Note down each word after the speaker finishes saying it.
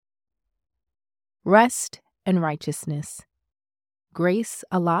Rest and Righteousness. Grace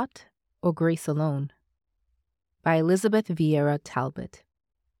a Lot or Grace Alone? By Elizabeth Viera Talbot.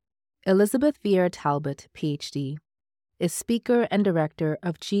 Elizabeth Viera Talbot, Ph.D., is speaker and director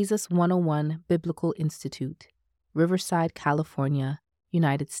of Jesus 101 Biblical Institute, Riverside, California,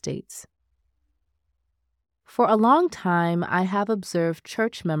 United States. For a long time, I have observed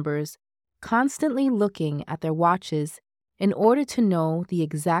church members constantly looking at their watches in order to know the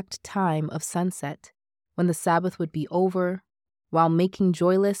exact time of sunset, when the Sabbath would be over, while making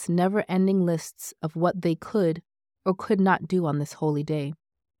joyless, never-ending lists of what they could or could not do on this holy day.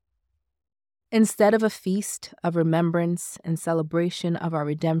 Instead of a feast of remembrance and celebration of our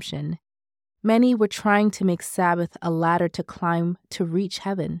redemption, many were trying to make Sabbath a ladder to climb to reach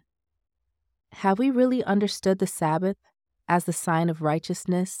heaven. Have we really understood the Sabbath as the sign of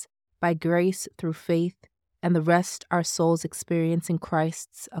righteousness by grace through faith and the rest our souls experience in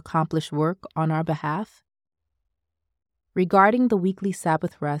Christ's accomplished work on our behalf? Regarding the weekly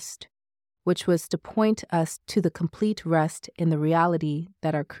Sabbath rest, which was to point us to the complete rest in the reality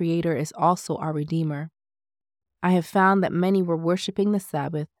that our Creator is also our Redeemer, I have found that many were worshiping the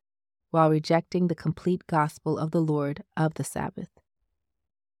Sabbath while rejecting the complete gospel of the Lord of the Sabbath.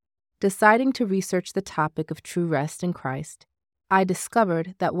 Deciding to research the topic of true rest in Christ, I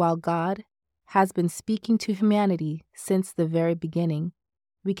discovered that while God has been speaking to humanity since the very beginning,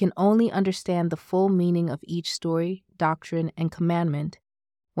 we can only understand the full meaning of each story, doctrine, and commandment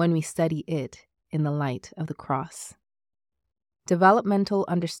when we study it in the light of the cross. Developmental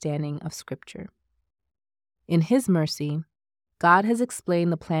understanding of Scripture. In His mercy, God has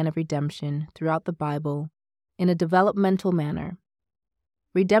explained the plan of redemption throughout the Bible in a developmental manner.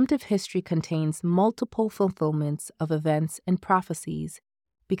 Redemptive history contains multiple fulfillments of events and prophecies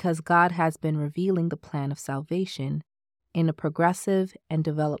because God has been revealing the plan of salvation in a progressive and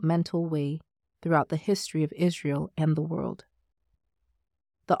developmental way throughout the history of Israel and the world.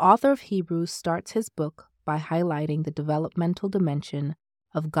 The author of Hebrews starts his book by highlighting the developmental dimension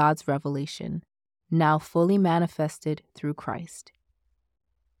of God's revelation, now fully manifested through Christ.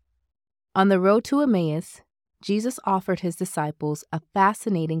 On the road to Emmaus, Jesus offered his disciples a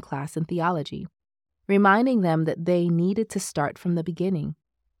fascinating class in theology, reminding them that they needed to start from the beginning.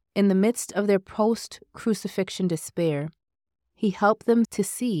 In the midst of their post-crucifixion despair, he helped them to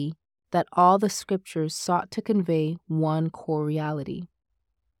see that all the scriptures sought to convey one core reality.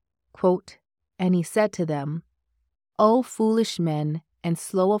 Quote, "And he said to them, 'O foolish men, and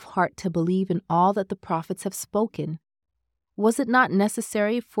slow of heart to believe in all that the prophets have spoken. Was it not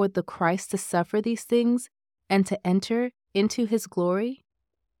necessary for the Christ to suffer these things and to enter into his glory?'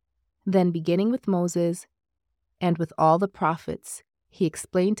 Then, beginning with Moses and with all the prophets, he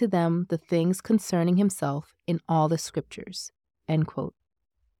explained to them the things concerning himself in all the scriptures." End quote.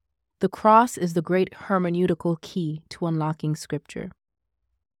 The cross is the great hermeneutical key to unlocking Scripture.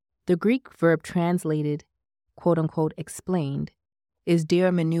 The Greek verb translated, quote-unquote, explained, is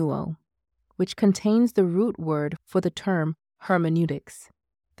diarmeneuo, which contains the root word for the term hermeneutics,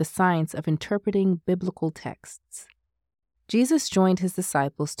 the science of interpreting biblical texts. Jesus joined his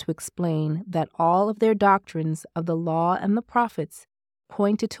disciples to explain that all of their doctrines of the law and the prophets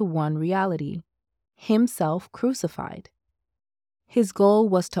pointed to one reality, himself crucified. His goal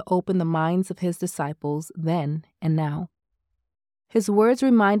was to open the minds of his disciples then and now. His words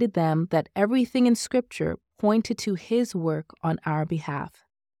reminded them that everything in Scripture pointed to his work on our behalf.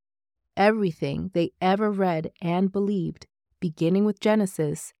 Everything they ever read and believed, beginning with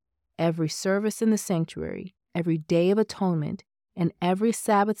Genesis, every service in the sanctuary, every day of atonement, and every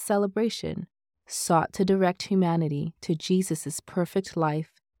Sabbath celebration, sought to direct humanity to Jesus' perfect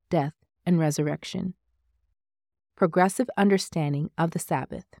life, death, and resurrection. Progressive understanding of the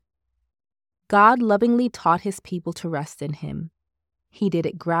Sabbath. God lovingly taught his people to rest in him. He did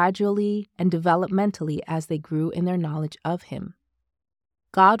it gradually and developmentally as they grew in their knowledge of him.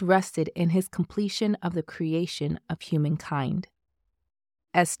 God rested in his completion of the creation of humankind.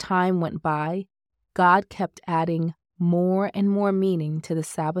 As time went by, God kept adding more and more meaning to the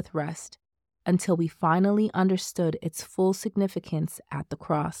Sabbath rest until we finally understood its full significance at the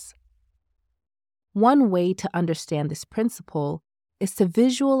cross. One way to understand this principle is to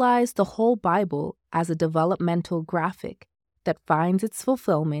visualize the whole Bible as a developmental graphic that finds its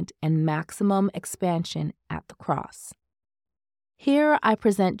fulfillment and maximum expansion at the cross. Here I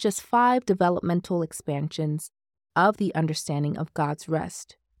present just 5 developmental expansions of the understanding of God's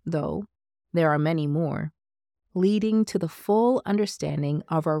rest, though there are many more, leading to the full understanding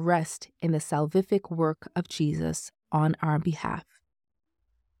of our rest in the salvific work of Jesus on our behalf.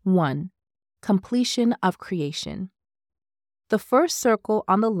 1. Completion of creation. The first circle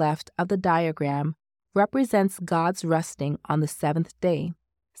on the left of the diagram represents God's resting on the seventh day,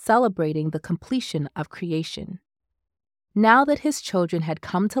 celebrating the completion of creation. Now that his children had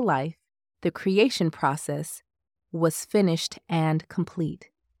come to life, the creation process was finished and complete.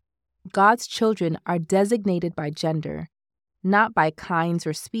 God's children are designated by gender, not by kinds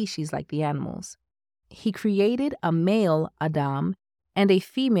or species like the animals. He created a male Adam and a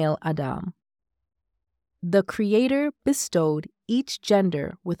female Adam. The Creator bestowed each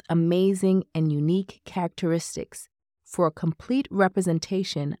gender with amazing and unique characteristics for a complete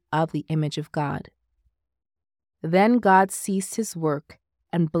representation of the image of God. Then God ceased his work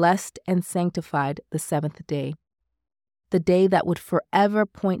and blessed and sanctified the seventh day, the day that would forever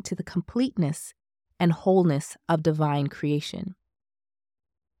point to the completeness and wholeness of divine creation.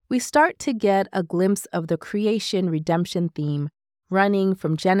 We start to get a glimpse of the creation-redemption theme running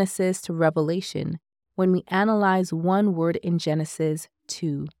from Genesis to Revelation when we analyze one word in Genesis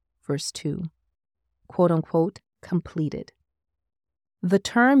 2, verse 2, quote-unquote, completed. The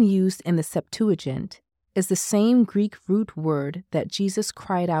term used in the Septuagint is the same Greek root word that Jesus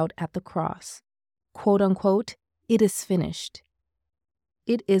cried out at the cross, quote-unquote, it is finished.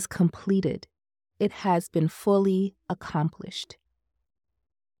 It is completed. It has been fully accomplished.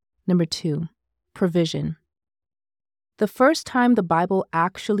 Number 2, provision. The first time the Bible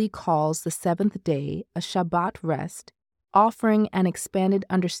actually calls the seventh day a Shabbat rest, offering an expanded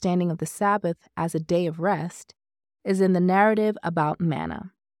understanding of the Sabbath as a day of rest, is in the narrative about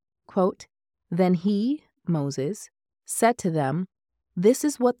manna. Quote, Then he, Moses, said to them, This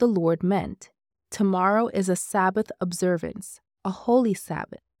is what the Lord meant. Tomorrow is a Sabbath observance, a holy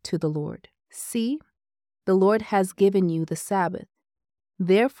Sabbath to the Lord. See, the Lord has given you the Sabbath.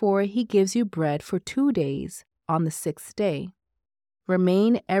 Therefore he gives you bread for 2 days on the sixth day.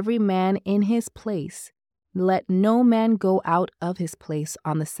 Remain every man in his place. Let no man go out of his place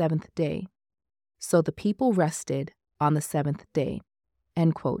on the seventh day. So the people rested on the seventh day.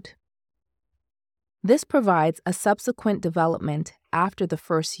 End quote. This provides a subsequent development after the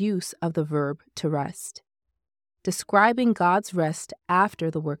first use of the verb to rest, describing God's rest after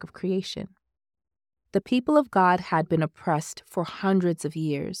the work of creation. The people of God had been oppressed for hundreds of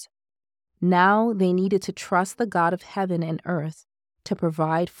years. Now they needed to trust the God of heaven and earth to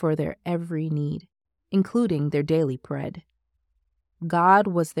provide for their every need, including their daily bread. God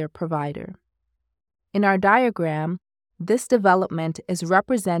was their provider. In our diagram, this development is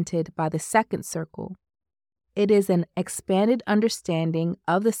represented by the second circle. It is an expanded understanding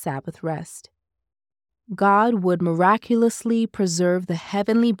of the Sabbath rest. God would miraculously preserve the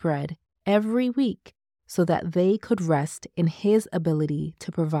heavenly bread every week so that they could rest in his ability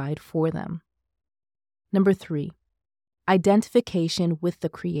to provide for them. Number 3, identification with the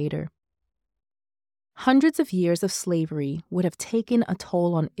Creator. Hundreds of years of slavery would have taken a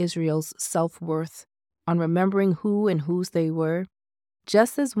toll on Israel's self-worth, on remembering who and whose they were,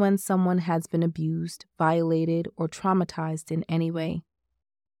 just as when someone has been abused, violated, or traumatized in any way.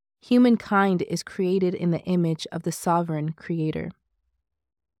 Humankind is created in the image of the sovereign Creator.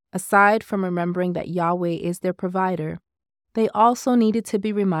 Aside from remembering that Yahweh is their provider, they also needed to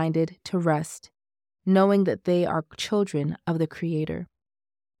be reminded to rest, knowing that they are children of the Creator.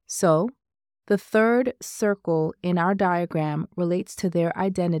 So, the third circle in our diagram relates to their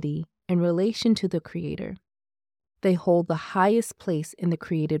identity in relation to the Creator. They hold the highest place in the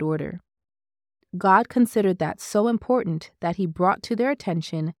created order. God considered that so important that he brought to their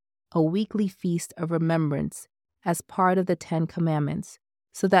attention a weekly feast of remembrance as part of the 10 Commandments,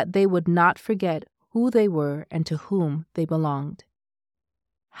 so that they would not forget who they were and to whom they belonged.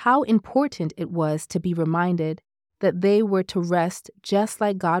 How important it was to be reminded that they were to rest just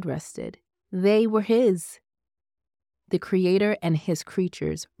like God rested. They were his. The Creator and his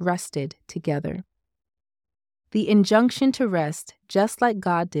creatures rested together. The injunction to rest, just like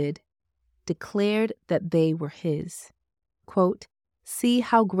God did, declared that they were his. Quote, See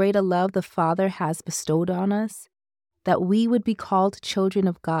how great a love the Father has bestowed on us, that we would be called children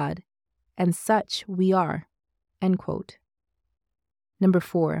of God, and such we are. End quote. Number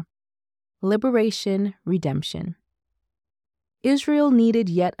 4, liberation, redemption. Israel needed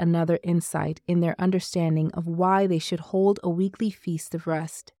yet another insight in their understanding of why they should hold a weekly feast of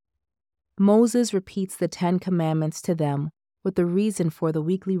rest. Moses repeats the 10 Commandments to them with the reason for the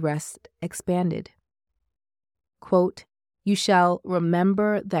weekly rest expanded. Quote, You shall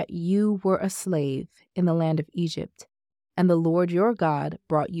remember that you were a slave in the land of Egypt, and the Lord your God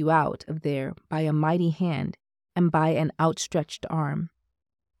brought you out of there by a mighty hand and by an outstretched arm.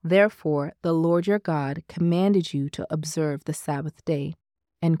 Therefore, the Lord your God commanded you to observe the Sabbath day.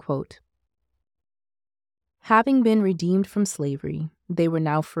 End quote. Having been redeemed from slavery, they were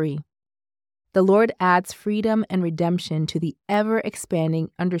now free. The Lord adds freedom and redemption to the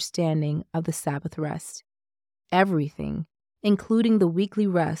ever-expanding understanding of the Sabbath rest. Everything, including the weekly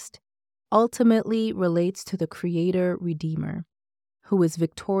rest, ultimately relates to the Creator-Redeemer, who is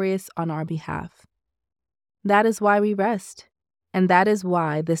victorious on our behalf. That is why we rest, and that is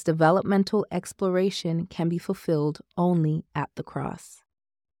why this developmental exploration can be fulfilled only at the cross.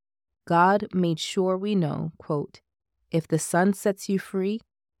 God made sure we know, quote, "If the Son sets you free,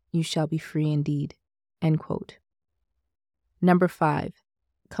 you shall be free indeed," end quote. Number 5,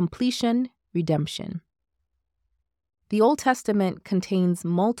 completion, redemption. The Old Testament contains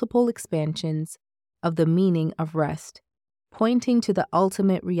multiple expansions of the meaning of rest, pointing to the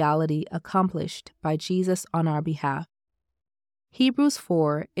ultimate reality accomplished by Jesus on our behalf. Hebrews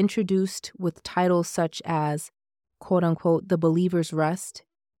 4, introduced with titles such as, quote-unquote, "The Believer's Rest,"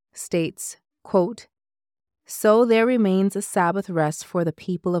 states, quote, "So there remains a Sabbath rest for the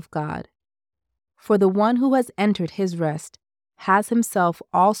people of God. For the one who has entered his rest has himself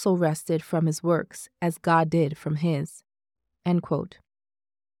also rested from his works, as God did from his." End quote.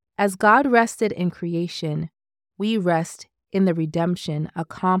 As God rested in creation, we rest in the redemption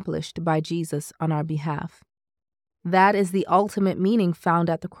accomplished by Jesus on our behalf. That is the ultimate meaning found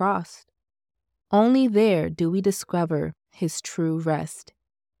at the cross. Only there do we discover his true rest.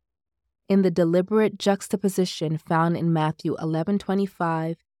 In the deliberate juxtaposition found in Matthew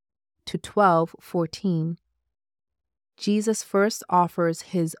 11:25 to 12:14, Jesus first offers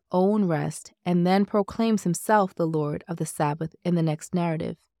his own rest and then proclaims himself the Lord of the Sabbath in the next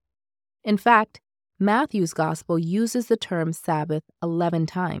narrative. In fact, Matthew's Gospel uses the term Sabbath 11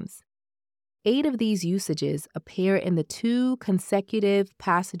 times. 8 of these usages appear in the 2 consecutive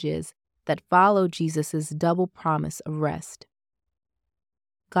passages that follow Jesus' double promise of rest.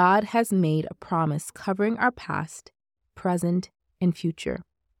 God has made a promise covering our past, present, and future.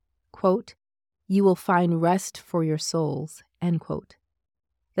 Quote, "You will find rest for your souls," end quote.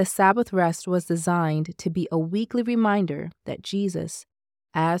 The Sabbath rest was designed to be a weekly reminder that Jesus,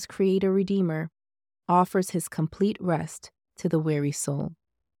 as Creator-Redeemer, offers his complete rest to the weary soul.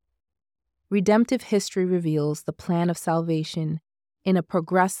 Redemptive history reveals the plan of salvation in a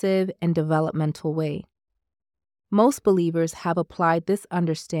progressive and developmental way. Most believers have applied this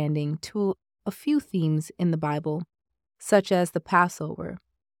understanding to a few themes in the Bible, such as the Passover,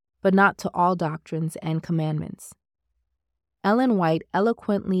 but not to all doctrines and commandments. Ellen White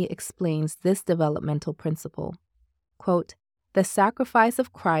eloquently explains this developmental principle. Quote, "The sacrifice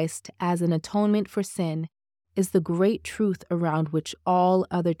of Christ as an atonement for sin is the great truth around which all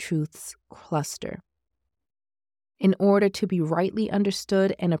other truths cluster. In order to be rightly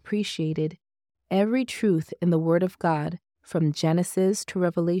understood and appreciated, every truth in the Word of God, from Genesis to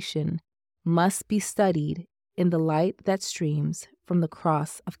Revelation, must be studied in the light that streams from the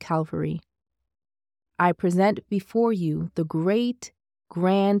cross of Calvary. I present before you the great,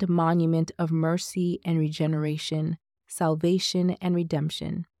 grand monument of mercy and regeneration, salvation and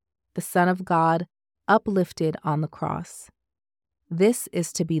redemption, the Son of God uplifted on the cross. This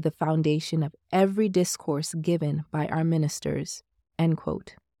is to be the foundation of every discourse given by our ministers." End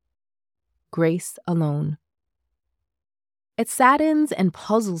quote. Grace alone. It saddens and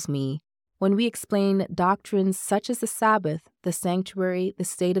puzzles me when we explain doctrines such as the Sabbath, the sanctuary, the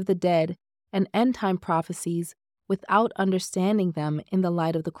state of the dead, and end-time prophecies without understanding them in the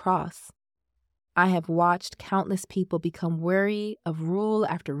light of the cross. I have watched countless people become weary of rule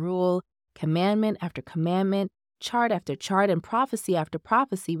after rule, commandment after commandment, chart after chart, and prophecy after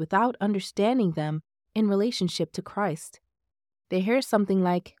prophecy without understanding them in relationship to Christ. They hear something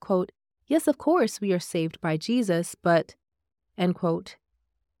like, quote, "Yes, of course we are saved by Jesus, but," end quote.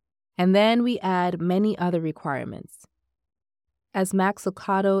 And then we add many other requirements. As Max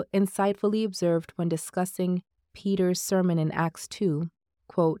Lucado insightfully observed when discussing Peter's sermon in Acts 2,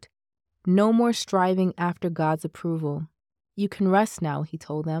 quote, "No more striving after God's approval. You can rest now," he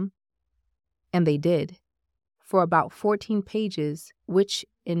told them. And they did, for about 14 pages, which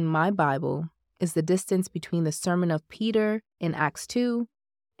in my Bible is the distance between the sermon of Peter in Acts 2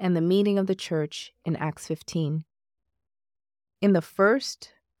 and the meeting of the church in Acts 15. In the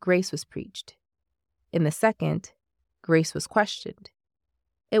first, grace was preached. In the second, grace was questioned.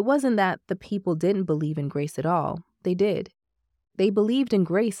 It wasn't that the people didn't believe in grace at all. They did. They believed in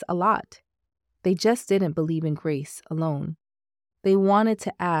grace a lot. They just didn't believe in grace alone. They wanted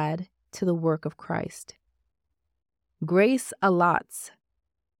to add to the work of Christ. Grace allots.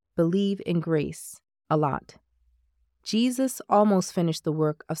 Believe in grace a lot. Jesus almost finished the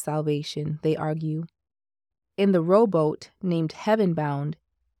work of salvation, they argue. In the rowboat named Heaven Bound,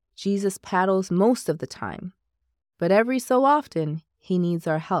 Jesus paddles most of the time, but every so often he needs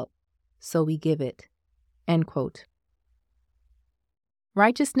our help, so we give it." End quote.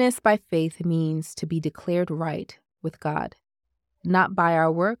 Righteousness by faith means to be declared right with God, not by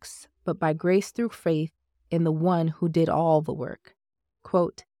our works, but by grace through faith in the one who did all the work.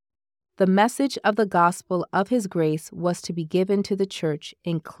 Quote, "The message of the gospel of his grace was to be given to the church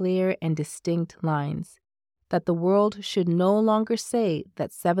in clear and distinct lines, that the world should no longer say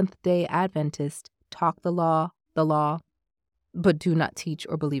that Seventh-day Adventists talk the law, but do not teach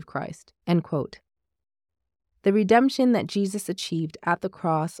or believe Christ." End quote. The redemption that Jesus achieved at the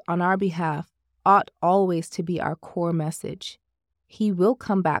cross on our behalf ought always to be our core message. He will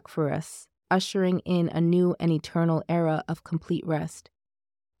come back for us, ushering in a new and eternal era of complete rest.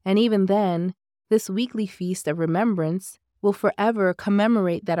 And even then, this weekly feast of remembrance will forever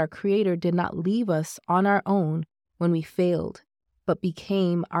commemorate that our Creator did not leave us on our own when we failed, but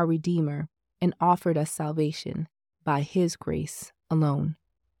became our Redeemer and offered us salvation by His grace alone.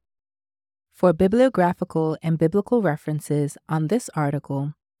 For bibliographical and biblical references on this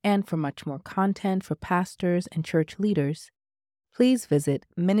article, and for much more content for pastors and church leaders, please visit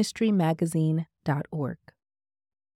ministrymagazine.org.